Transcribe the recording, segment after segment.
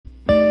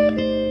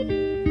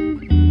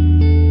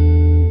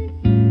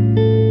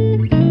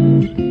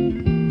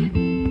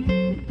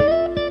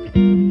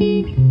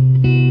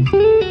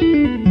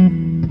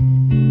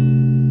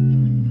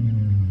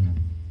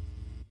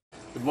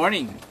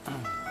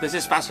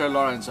This is Pastor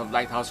Lawrence of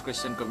Lighthouse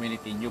Christian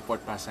Community,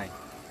 Newport, Pasay,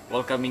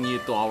 welcoming you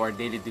to our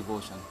daily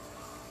devotion.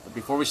 But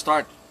before we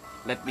start,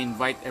 let me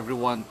invite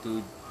everyone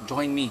to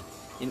join me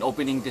in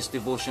opening this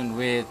devotion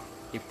with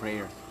a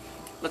prayer.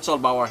 Let's all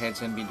bow our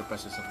heads and be in the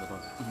presence of the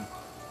Lord.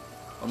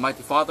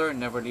 Almighty Father,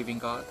 never-living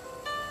God,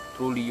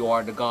 truly you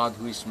are the God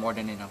who is more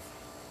than enough,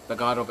 the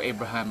God of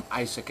Abraham,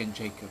 Isaac, and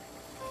Jacob,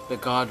 the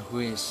God who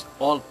is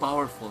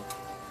all-powerful,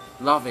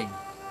 loving,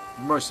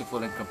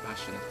 merciful, and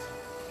compassionate.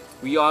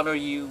 We honor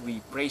you,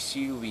 we praise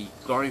you, we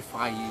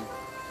glorify you,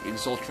 we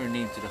exalt your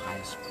name to the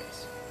highest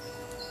praise.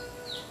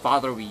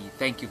 Father, we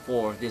thank you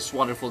for this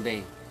wonderful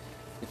day.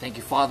 We thank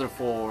you, Father,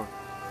 for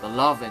the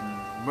love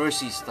and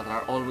mercies that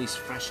are always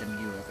fresh and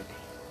new every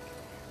day.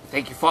 We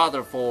thank you,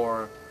 Father,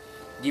 for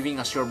giving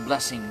us your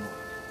blessing, Lord,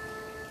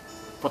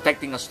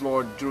 protecting us,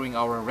 Lord, during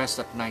our rest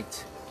at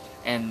night,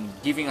 and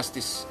giving us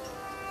this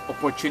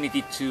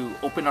opportunity to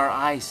open our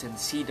eyes and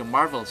see the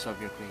marvels of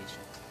your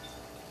creation.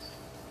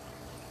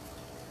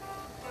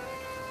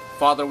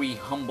 Father, we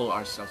humble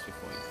ourselves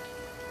before you.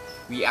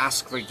 We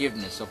ask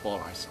forgiveness of all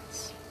our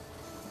sins.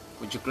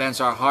 Would you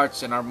cleanse our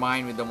hearts and our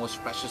mind with the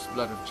most precious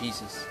blood of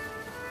Jesus,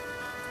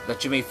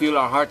 that you may fill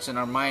our hearts and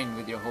our mind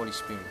with your Holy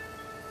Spirit.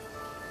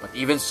 But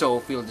even so,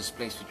 fill this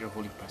place with your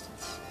holy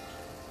presence.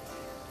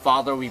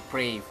 Father, we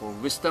pray for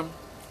wisdom,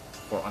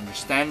 for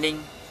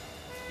understanding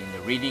in the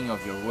reading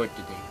of your word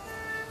today.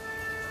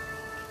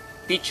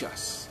 Teach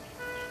us,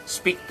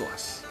 speak to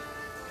us,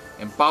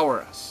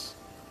 empower us,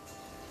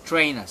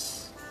 train us,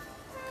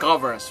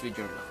 cover us with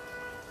your love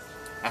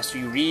as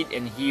we read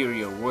and hear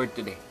your word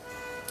today.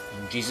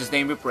 In Jesus'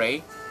 name we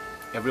pray.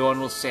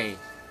 Everyone will say,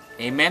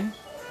 Amen,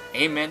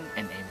 Amen,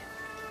 and Amen.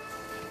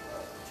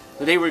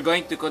 Today we're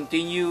going to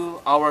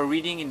continue our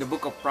reading in the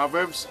book of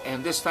Proverbs,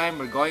 and this time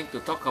we're going to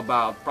talk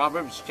about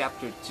Proverbs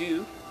chapter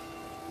 2,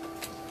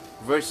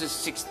 verses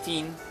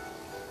 16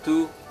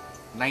 to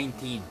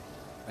 19.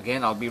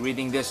 Again, I'll be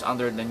reading this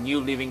under the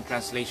New Living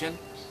Translation.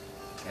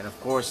 And of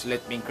course,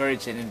 let me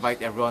encourage and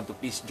invite everyone to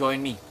please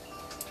join me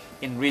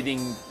in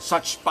reading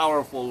such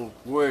powerful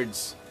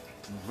words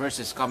and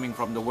verses coming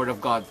from the Word of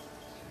God,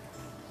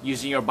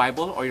 using your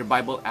Bible or your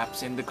Bible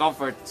apps in the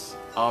comforts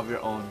of your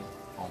own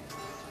home.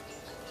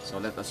 So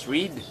let us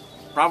read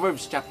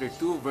Proverbs chapter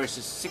 2,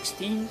 verses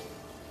 16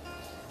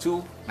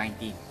 to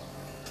 19.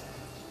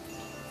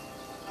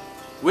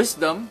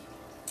 Wisdom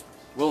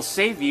will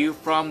save you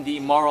from the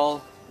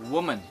immoral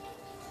woman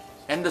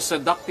and the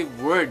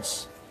seductive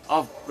words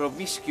of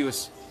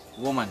promiscuous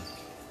woman.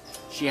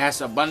 She has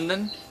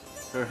abandoned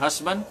her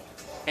husband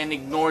and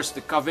ignores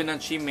the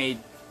covenant she made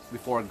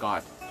before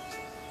God.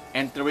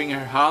 Entering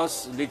her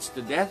house leads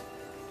to death.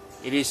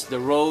 It is the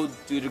road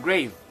to the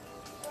grave.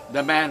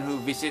 The man who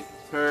visits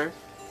her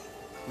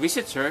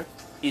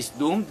is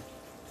doomed.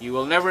 He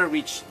will never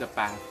reach the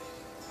path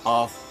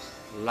of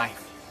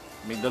life.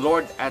 May the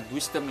Lord add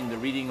wisdom in the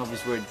reading of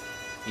His word.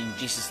 In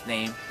Jesus'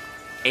 name,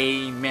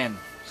 Amen.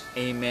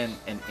 Amen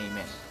and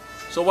Amen.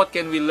 So what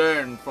can we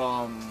learn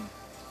from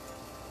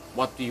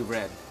what we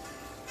read?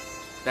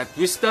 That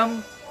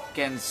wisdom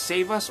can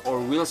save us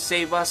or will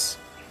save us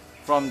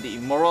from the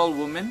immoral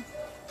woman,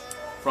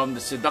 from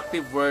the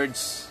seductive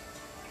words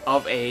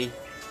of a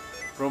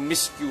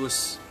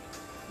promiscuous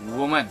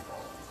woman.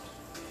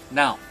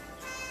 Now,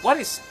 what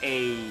is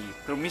a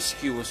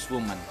promiscuous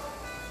woman?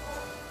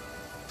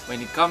 When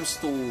it comes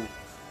to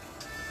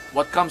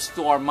what comes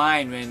to our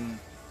mind when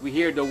we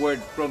hear the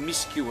word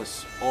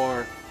promiscuous,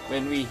 or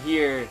when we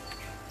hear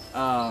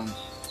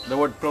the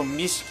word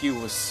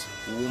promiscuous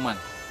woman.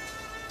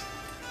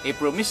 A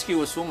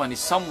promiscuous woman is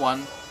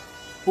someone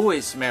who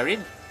is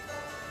married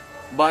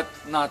but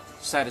not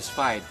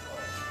satisfied,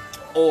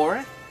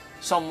 or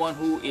someone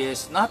who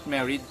is not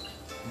married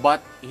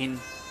but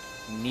in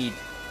need.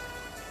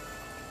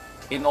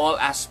 In all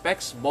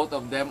aspects, both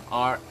of them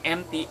are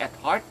empty at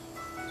heart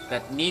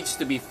that needs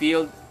to be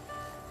filled,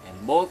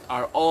 and both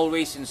are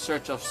always in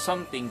search of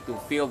something to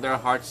fill their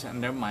hearts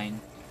and their mind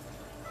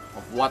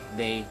of what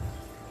they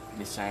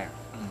desire.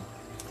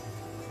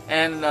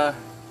 And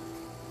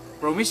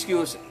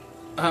promiscuous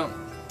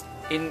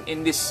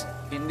in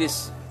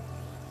this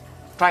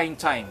trying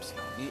times,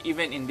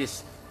 even in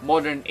this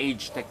modern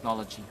age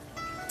technology,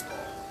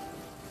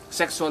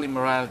 sexual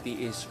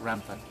immorality is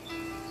rampant.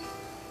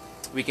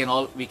 We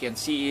can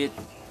see it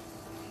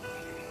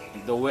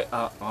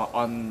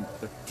on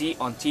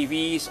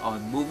TVs,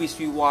 on movies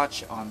we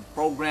watch, on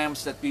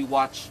programs that we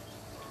watch,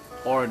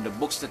 or in the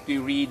books that we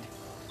read,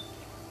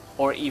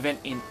 or even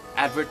in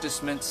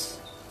advertisements,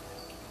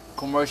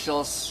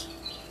 commercials.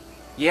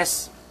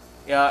 Yes,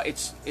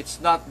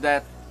 it's not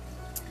that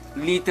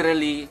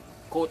literally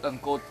quote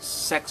unquote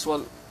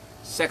sexual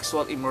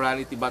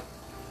immorality, but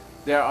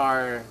there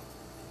are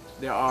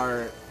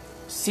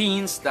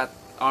scenes that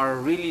are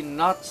really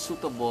not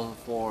suitable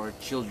for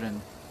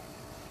children.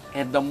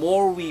 And the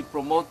more we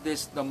promote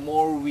this, the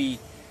more we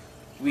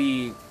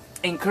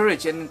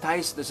encourage and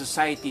entice the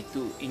society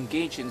to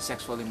engage in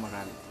sexual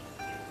immorality.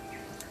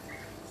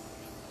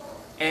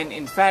 And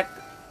in fact,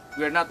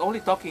 we are not only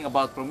talking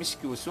about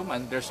promiscuous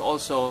women, there's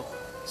also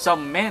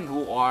some men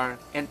who are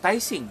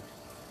enticing,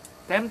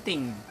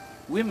 tempting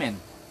women,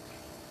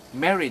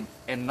 married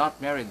and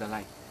not married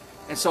alike.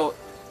 And so,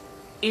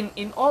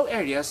 in all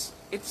areas,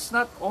 it's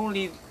not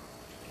only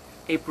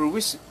a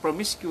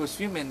promiscuous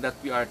women that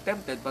we are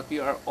tempted, but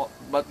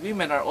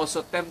women are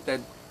also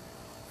tempted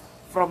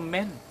from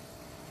men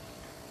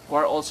who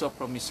are also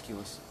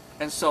promiscuous.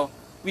 And so,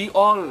 we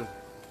all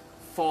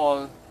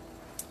fall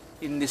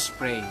in this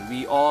prey.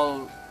 We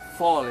all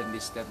fall in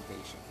this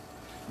temptation.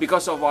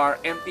 Because of our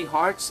empty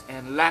hearts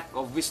and lack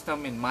of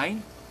wisdom in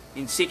mind,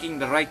 in seeking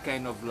the right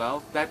kind of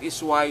love, that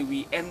is why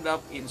we end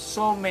up in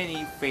so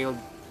many failed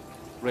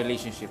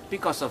relationships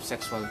because of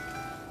sexual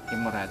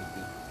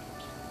immorality.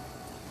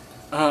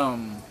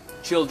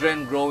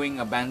 Children growing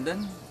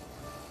abandoned,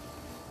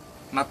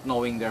 not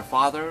knowing their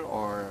father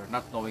or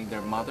not knowing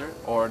their mother,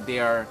 or they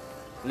are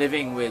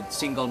living with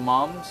single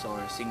moms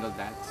or single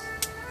dads.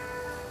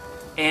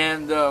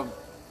 And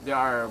there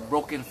are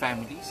broken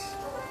families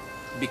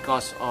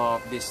because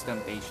of this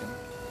temptation,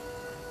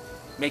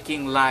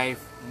 making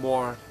life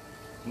more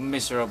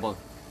miserable.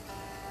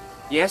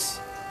 Yes,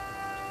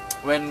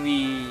 when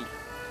we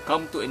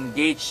come to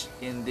engage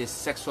in this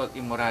sexual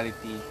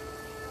immorality,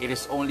 it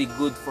is only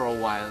good for a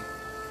while,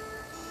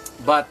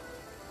 but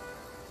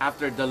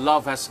after the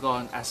love has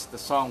gone, as the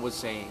song would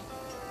say,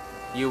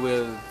 you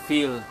will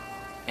feel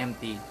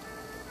empty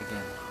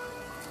again.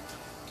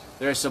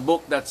 There's a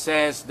book that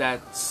says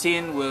that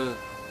sin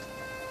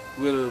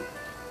will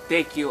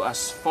take you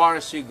as far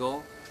as you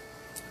go.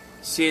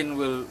 Sin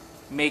will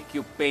make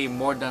you pay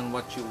more than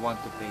what you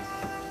want to pay.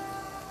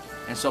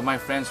 And so, my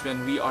friends,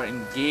 when we are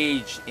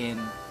engaged in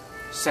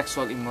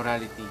sexual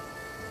immorality,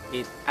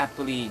 it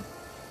actually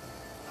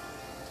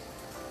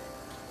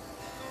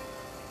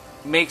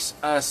makes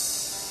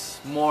us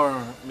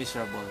more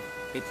miserable.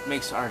 It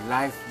makes our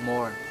life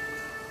more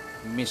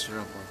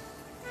miserable.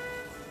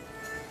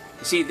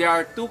 You see, there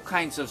are two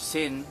kinds of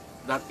sin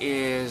that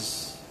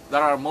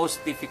are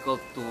most difficult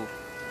to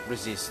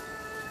resist.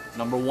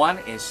 Number one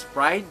is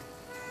pride.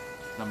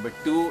 Number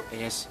two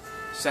is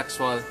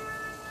sexual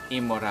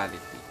immorality.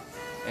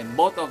 And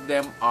both of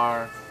them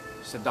are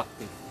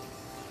seductive.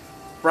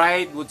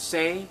 Pride would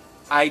say,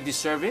 I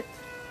deserve it.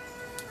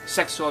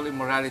 Sexual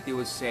immorality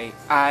would say,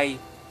 I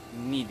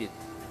need it.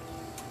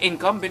 In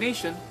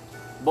combination,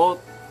 both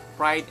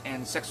pride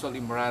and sexual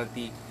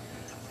immorality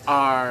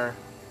are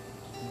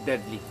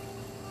deadly.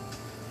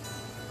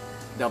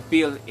 The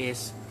appeal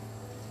is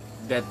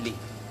deadly.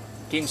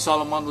 King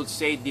Solomon would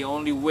say the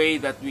only way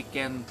that we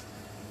can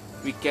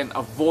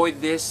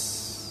avoid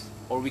this,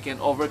 or we can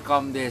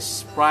overcome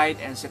this pride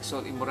and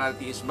sexual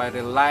immorality, is by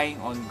relying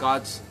on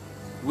God's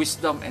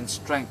wisdom and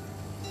strength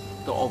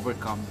to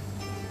overcome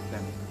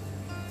them.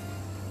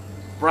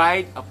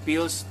 Pride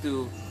appeals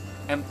to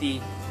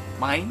empty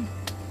mind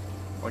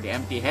or the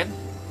empty head.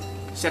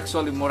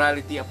 Sexual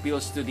immorality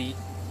appeals to the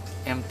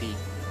empty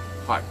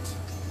heart.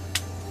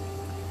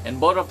 And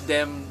both of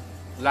them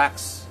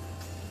lacks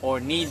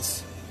or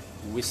needs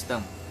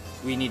wisdom.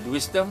 We need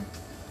wisdom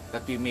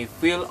that we may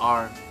fill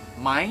our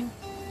mind,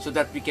 so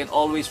that we can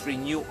always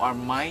renew our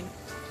mind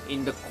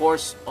in the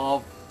course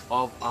of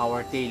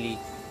our daily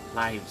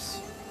lives.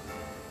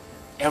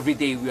 Every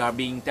day we are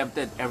being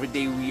tempted. Every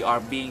day we are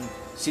being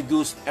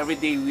seduced. Every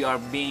day we are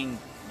being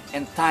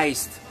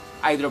enticed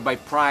either by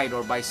pride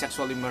or by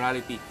sexual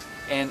immorality.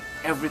 And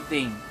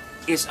everything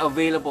is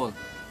available,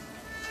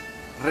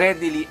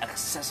 readily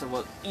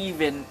accessible,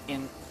 even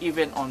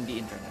on the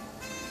internet.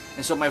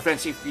 And so, my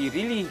friends, if we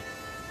really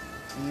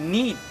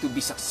need to be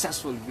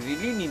successful, we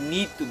really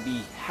need to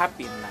be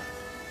happy in life,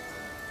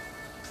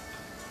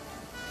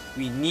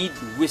 we need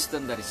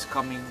wisdom that is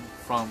coming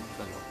from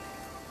the Lord.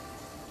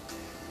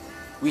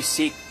 We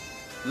seek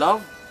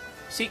love,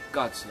 seek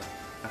God's love,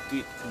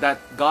 that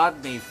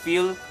God may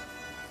fill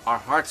our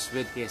hearts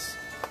with His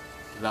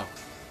love.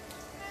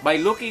 By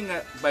looking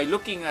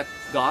at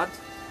God,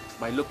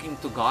 by looking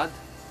to God,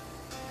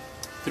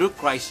 through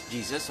Christ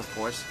Jesus, of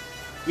course,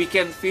 we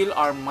can fill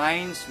our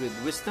minds with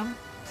wisdom.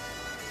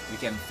 We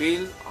can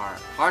fill our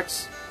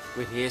hearts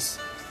with His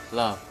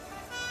love.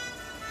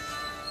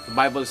 The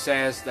Bible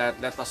says that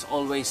let us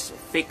always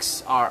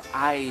fix our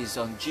eyes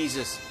on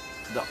Jesus,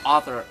 the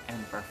author and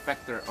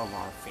perfecter of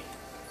our faith.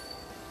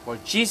 For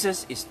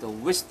Jesus is the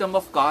wisdom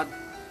of God.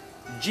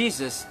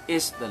 Jesus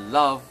is the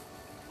love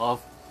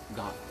of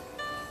God.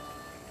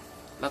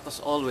 Let us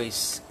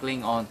always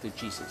cling on to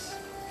Jesus.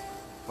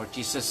 For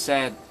Jesus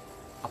said,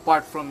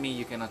 apart from me,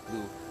 you cannot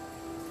do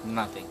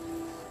nothing.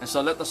 And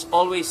so let us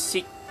always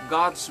seek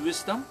God's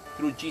wisdom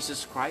through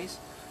Jesus Christ,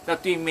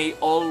 that we may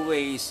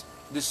always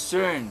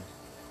discern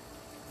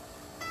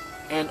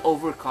and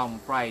overcome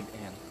pride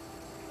and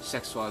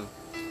sexual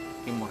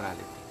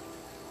immorality.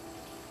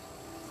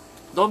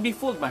 Don't be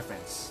fooled, my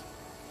friends.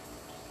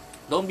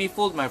 Don't be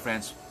fooled, my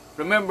friends.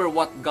 Remember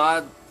what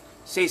God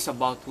says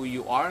about who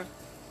you are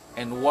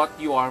and what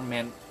you are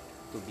meant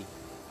to be.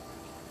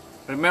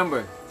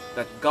 Remember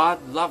that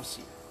God loves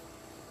you,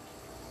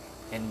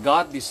 and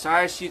God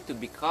desires you to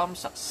become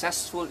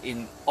successful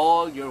in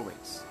all your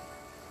ways.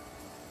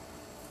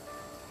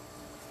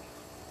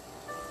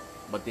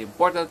 But the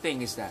important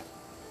thing is that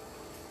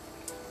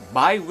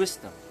by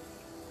wisdom,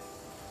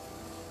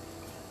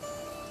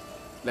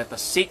 let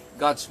us seek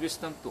God's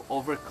wisdom to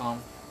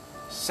overcome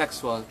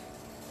sexual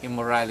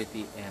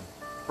immorality and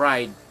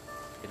pride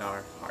in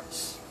our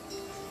hearts.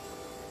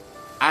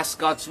 Ask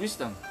God's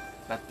wisdom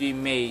that we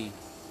may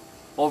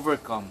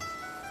overcome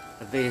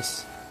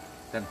these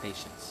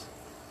temptations.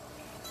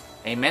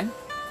 Amen?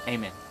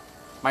 Amen.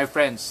 My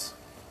friends,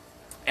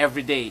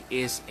 every day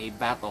is a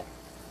battle.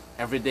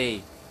 Every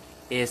day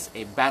is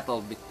a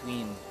battle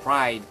between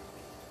pride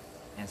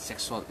and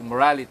sexual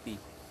immorality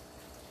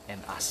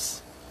and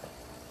us.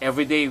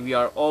 Every day we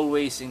are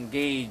always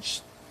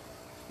engaged.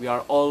 We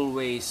are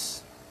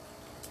always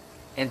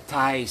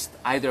enticed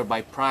either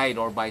by pride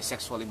or by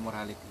sexual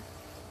immorality.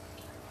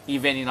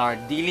 Even in our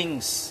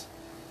dealings,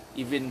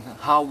 even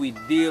how we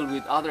deal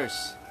with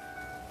others,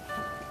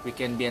 we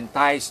can be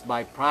enticed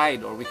by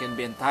pride or we can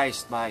be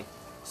enticed by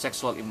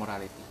sexual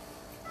immorality.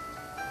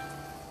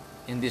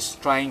 In these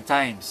trying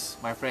times,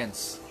 my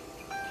friends,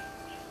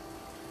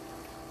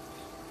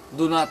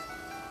 do not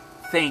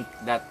think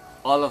that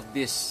all of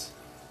this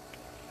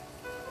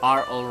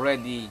are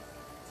already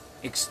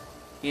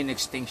in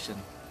extinction.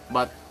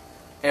 But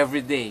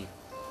every day,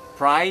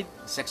 pride,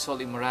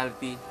 sexual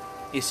immorality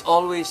is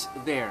always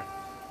there,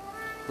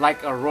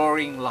 like a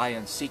roaring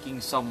lion seeking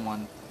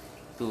someone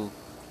to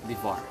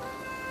devour.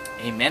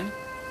 Amen?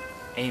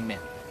 Amen.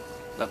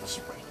 Let us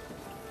pray.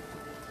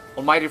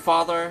 Almighty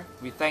Father,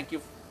 we thank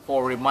you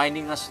for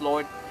reminding us,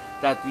 Lord,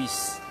 that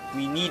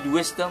we need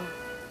wisdom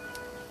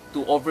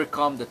to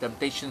overcome the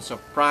temptations of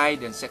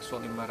pride and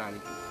sexual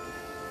immorality.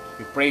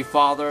 We pray,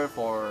 Father,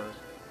 for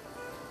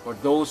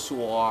those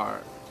who are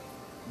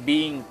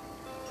being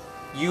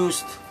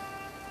used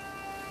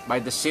by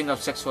the sin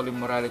of sexual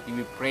immorality.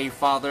 We pray,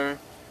 Father,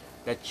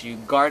 that you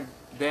guard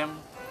them,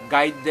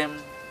 guide them,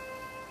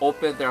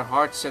 open their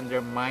hearts and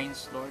their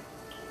minds, Lord,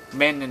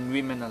 men and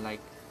women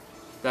alike,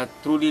 that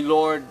truly,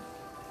 Lord,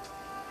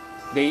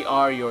 they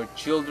are your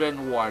children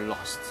who are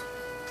lost,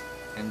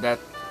 and that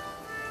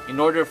in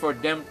order for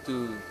them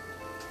to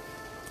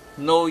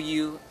know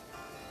you,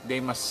 they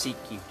must seek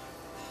you.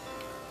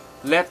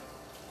 Let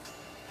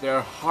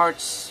their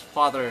hearts,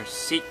 Father,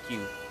 seek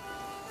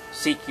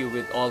you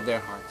with all their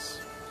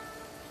hearts.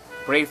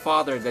 Pray,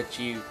 Father, that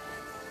you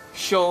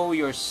show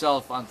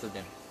yourself unto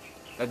them,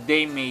 that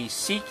they may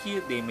seek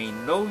you, they may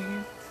know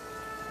you,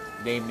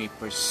 they may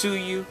pursue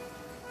you,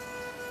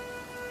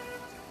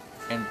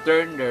 and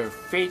turn their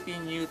faith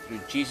in you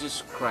through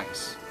Jesus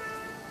Christ.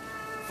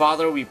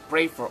 Father, we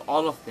pray for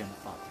all of them,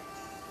 Father.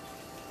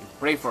 We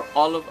pray for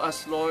all of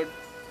us, Lord,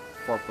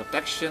 for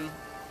protection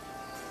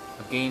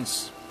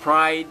against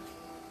pride,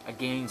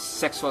 against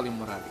sexual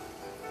immorality.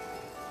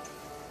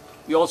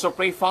 We also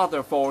pray,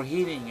 Father, for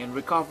healing and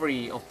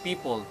recovery of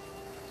people,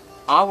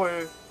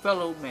 our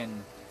fellow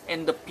men,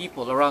 and the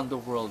people around the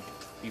world.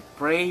 We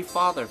pray,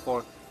 Father,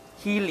 for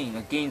healing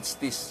against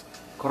this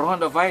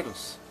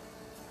coronavirus,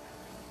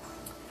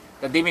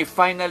 that they may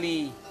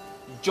finally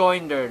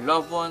join their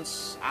loved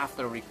ones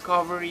after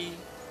recovery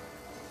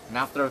and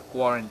after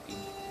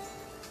quarantine.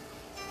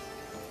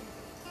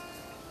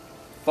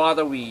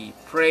 Father, we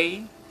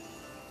pray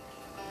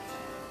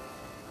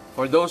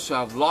for those who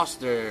have lost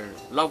their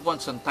loved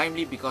ones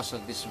untimely because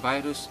of this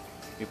virus.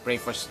 We pray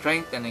for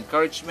strength and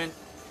encouragement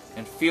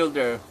and fill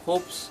their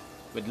hopes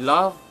with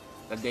love,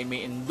 that they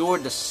may endure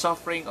the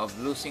suffering of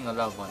losing a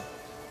loved one.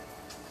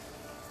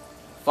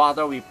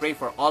 Father, we pray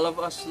for all of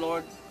us,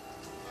 Lord,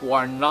 who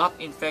are not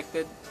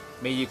infected.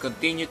 May you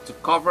continue to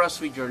cover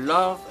us with your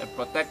love and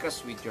protect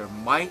us with your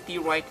mighty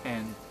right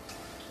hand,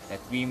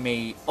 that we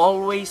may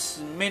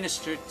always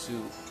minister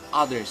to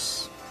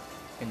others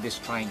in these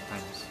trying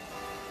times.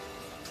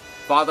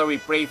 Father, we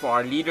pray for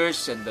our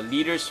leaders and the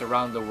leaders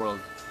around the world.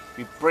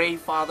 We pray,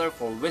 Father,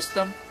 for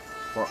wisdom,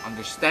 for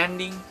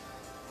understanding,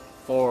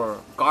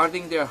 for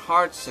guarding their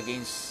hearts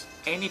against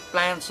any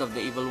plans of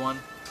the evil one,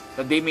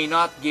 that they may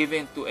not give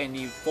in to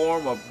any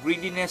form of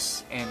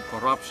greediness and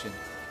corruption.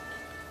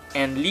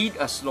 And lead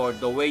us,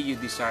 Lord, the way you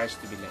desire us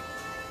to be led.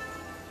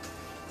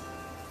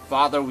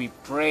 Father, we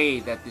pray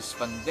that this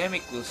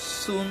pandemic will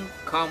soon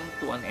come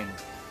to an end.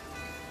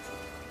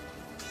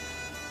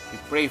 We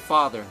pray,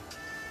 Father,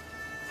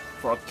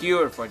 for a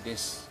cure for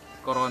this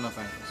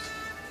coronavirus.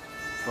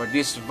 For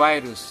this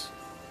virus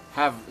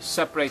have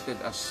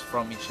separated us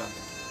from each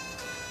other.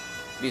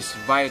 This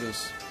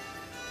virus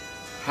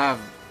have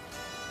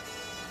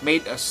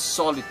made us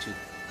solitude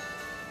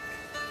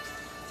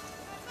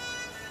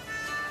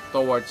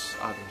towards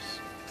others.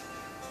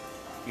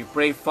 We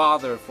pray,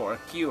 Father, for a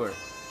cure.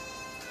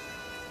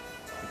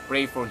 We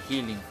pray for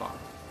healing, Father.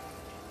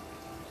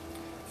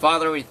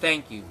 Father, we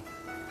thank you.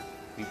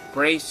 We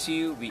praise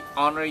you, we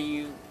honor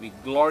you, we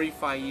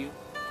glorify you.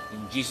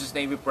 In Jesus'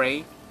 name we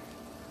pray.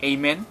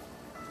 Amen,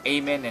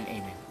 amen, and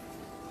amen.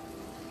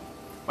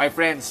 My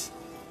friends,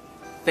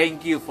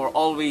 thank you for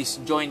always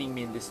joining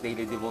me in this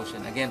daily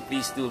devotion. Again,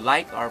 please do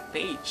like our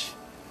page,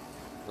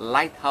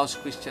 Lighthouse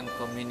Christian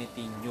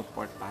Community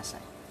Newport,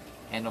 Pasay.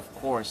 And of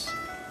course,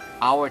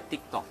 our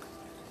TikTok,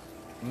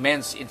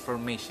 men's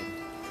information,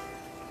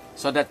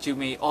 so that you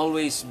may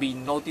always be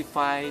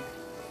notified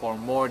for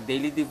more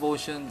daily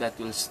devotion that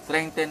will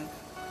strengthen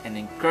and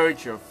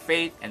encourage your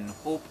faith and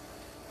hope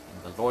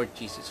in the Lord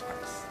Jesus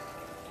Christ.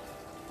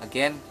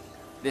 Again,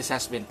 this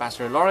has been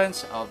Pastor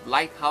Lawrence of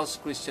Lighthouse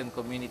Christian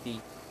Community,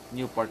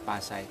 Newport,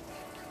 Pasay.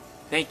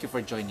 Thank you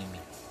for joining me.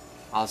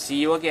 I'll see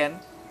you again.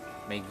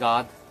 May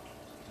God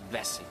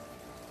bless you.